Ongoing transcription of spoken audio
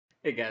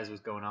Hey guys, what's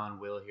going on?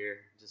 Will here,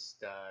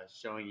 just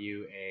showing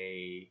you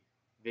a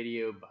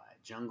video by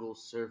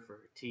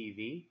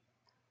junglesurfertv.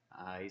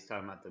 He's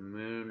talking about the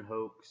moon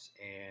hoax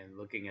and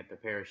looking at the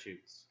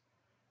parachutes.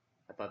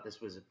 I thought this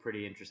was a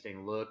pretty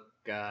interesting look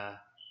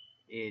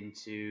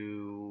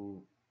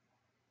into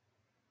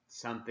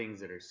some things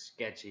that are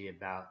sketchy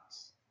about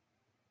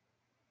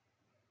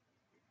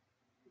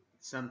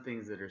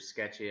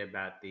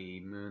the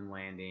moon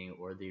landing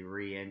or the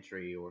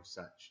re-entry or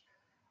such.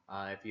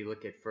 If you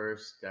look at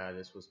first,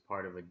 this was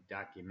part of a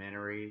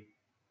documentary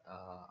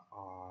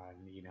on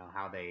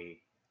how they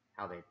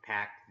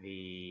pack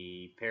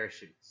the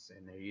parachutes,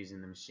 and they're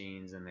using the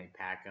machines and they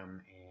pack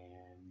them.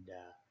 And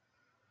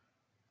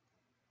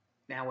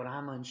now, what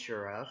I'm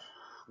unsure of,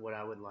 what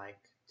I would like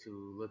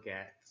to look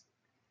at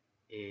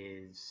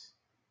is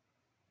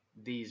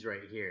these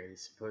right here,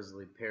 these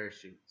supposedly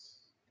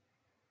parachutes.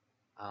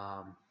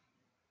 Um,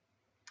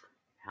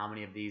 how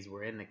many of these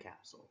were in the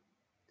capsule?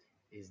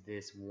 Is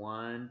this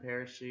one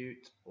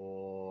parachute,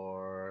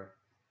 or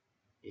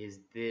is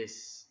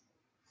this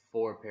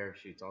four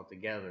parachutes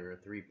altogether, or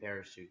three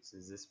parachutes?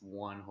 Is this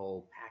one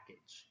whole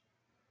package,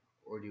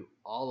 or do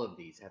all of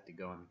these have to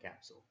go in the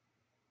capsule?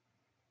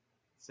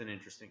 It's an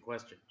interesting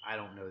question. I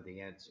don't know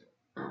the answer.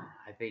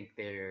 I think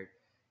there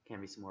can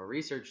be some more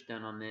research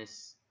done on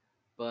this,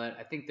 but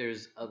I think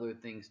there's other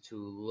things to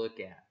look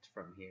at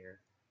from here.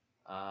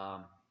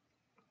 Um,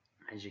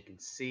 as you can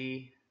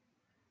see,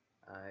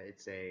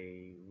 it's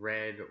a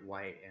red,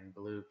 white, and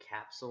blue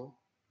capsule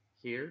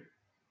here.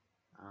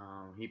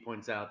 He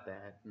points out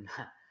that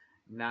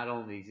not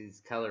only is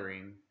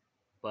coloring,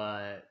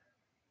 but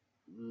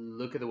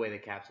look at the way the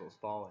capsule is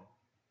falling.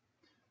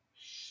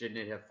 Shouldn't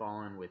it have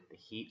fallen with the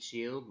heat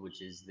shield,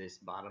 which is this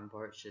bottom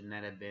part? Shouldn't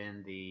that have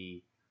been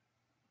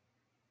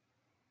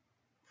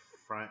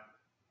front,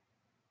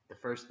 the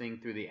first thing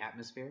through the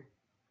atmosphere?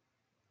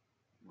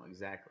 Well,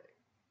 exactly.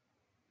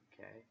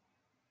 Okay.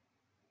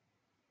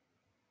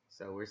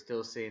 So we're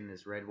still seeing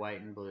this red,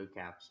 white, and blue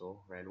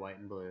capsule. Red, white,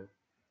 and blue.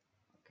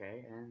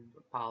 Okay, and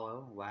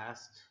Apollo,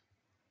 last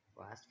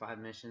 5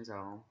 missions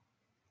home.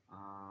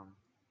 Um,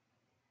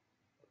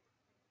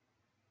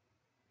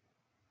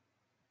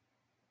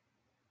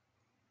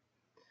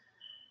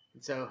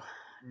 And so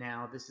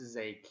now this is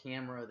a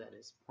camera that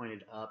is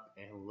pointed up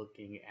and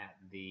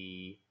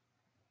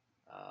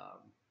um,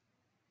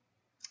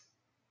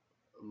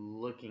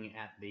 looking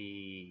at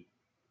the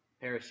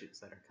parachutes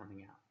that are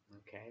coming out.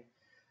 Okay,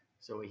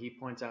 so what he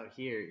points out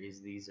here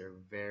is these are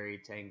very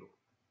tangled.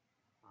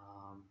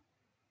 Um,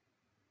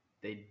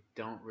 they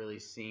don't really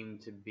seem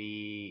to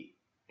be,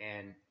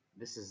 and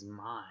this is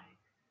my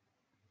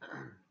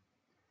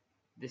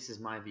this is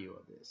my view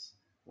of this.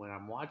 When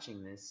I'm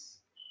watching this,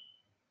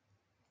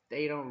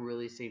 they don't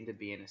really seem to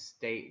be in a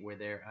state where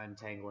they're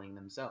untangling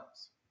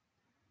themselves.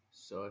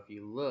 So if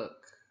you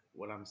look,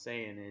 what I'm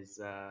saying is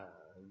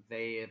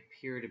they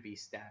appear to be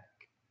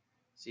static.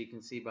 So you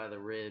can see by the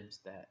ribs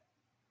that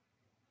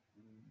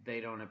they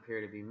don't appear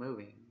to be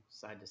moving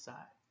side to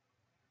side.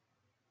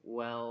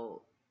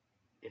 Well,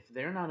 if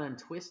they're not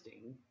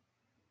untwisting,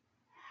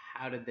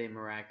 how did they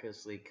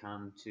miraculously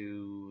come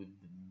to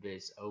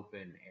this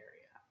open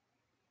area?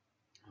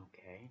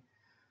 Okay,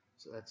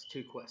 so that's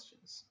two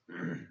questions.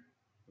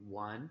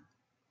 One,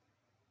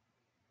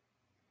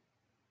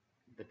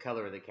 the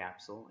color of the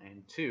capsule,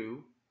 and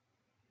two,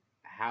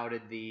 how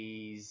did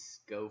these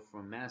go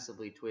from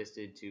massively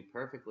twisted to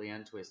perfectly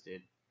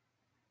untwisted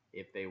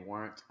if they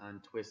weren't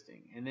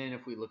untwisting? And then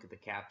if we look at the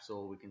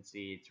capsule, we can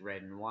see it's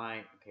red and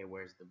white. Okay,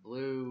 where's the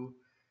blue?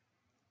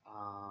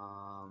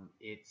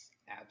 It's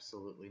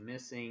absolutely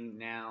missing.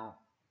 Now,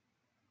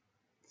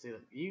 see,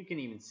 you can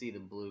even see the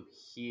blue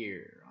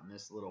here on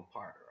this little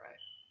part, right?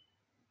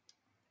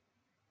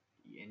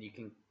 And you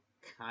can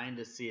kind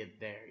of see it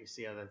there. You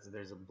see how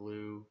there's a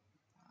blue?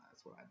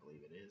 That's what I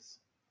believe it is.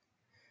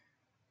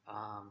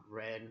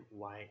 Red,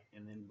 white,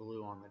 and then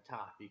blue on the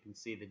top. You can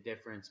see the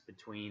difference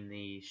between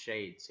the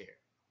shades here.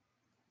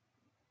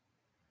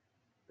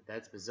 But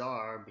that's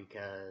bizarre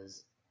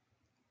because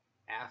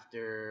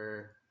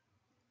after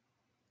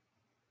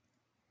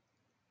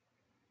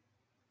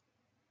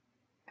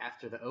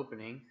the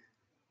opening,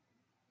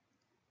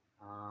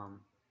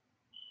 um,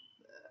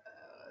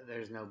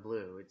 there's no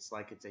blue. It's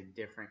like it's a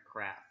different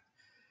craft.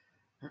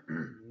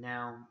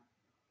 Now,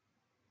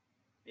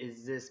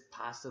 is this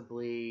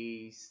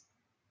possibly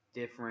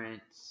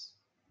different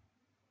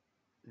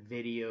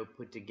video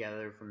put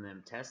together from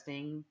them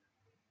testing?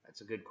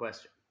 That's a good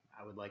question.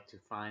 I would like to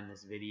find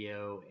this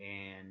video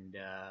and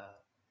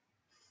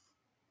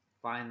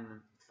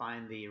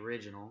find the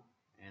original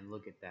and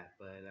look at that.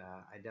 But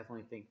I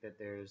definitely think that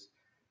there's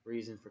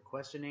reason for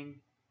questioning,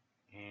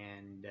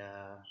 and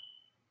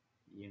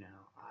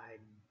I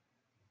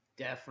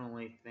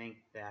definitely think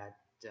that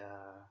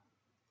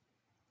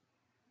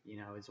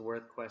it's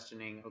worth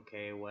questioning.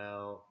 Okay,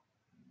 well,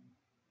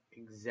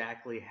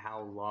 exactly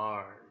how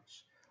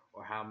large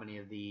or how many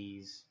of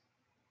these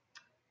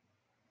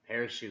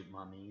parachute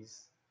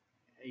mummies?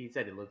 He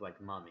said it looked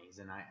like mummies,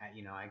 and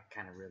I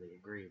kind of really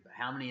agree. But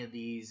how many of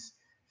these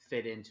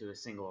fit into a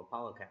single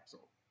Apollo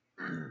capsule.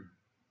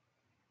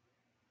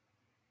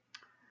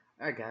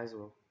 Alright guys,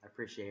 well, I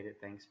appreciate it.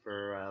 Thanks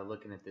for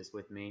looking at this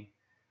with me.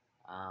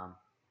 Um,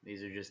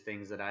 these are just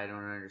things that I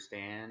don't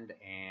understand,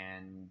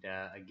 and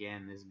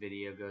again, this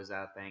video goes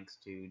out thanks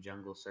to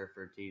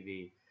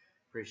junglesurfertv.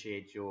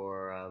 Appreciate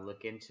your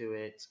look into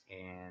it,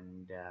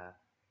 and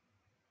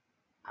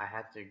I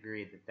have to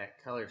agree that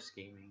that color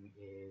scheming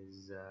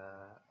is,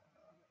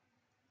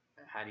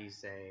 how do you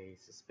say,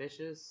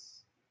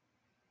 suspicious?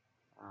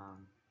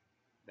 Um,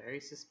 very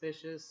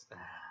suspicious.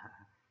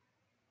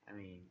 I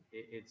mean,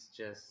 it's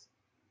just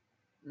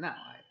no.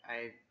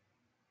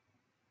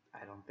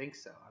 I don't think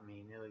so. I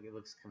mean, it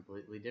looks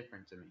completely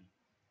different to me,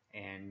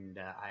 and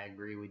I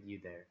agree with you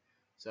there.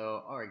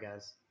 So, all right,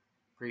 guys,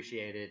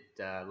 appreciate it.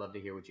 Love to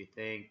hear what you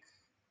think.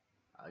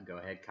 Go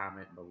ahead,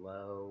 comment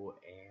below,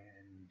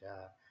 and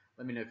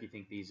let me know if you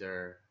think these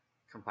are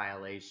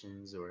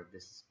compilations or if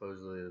this is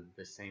supposedly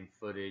the same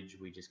footage.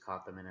 We just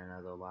caught them in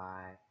another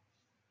lie.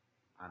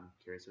 I'm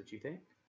curious what you think.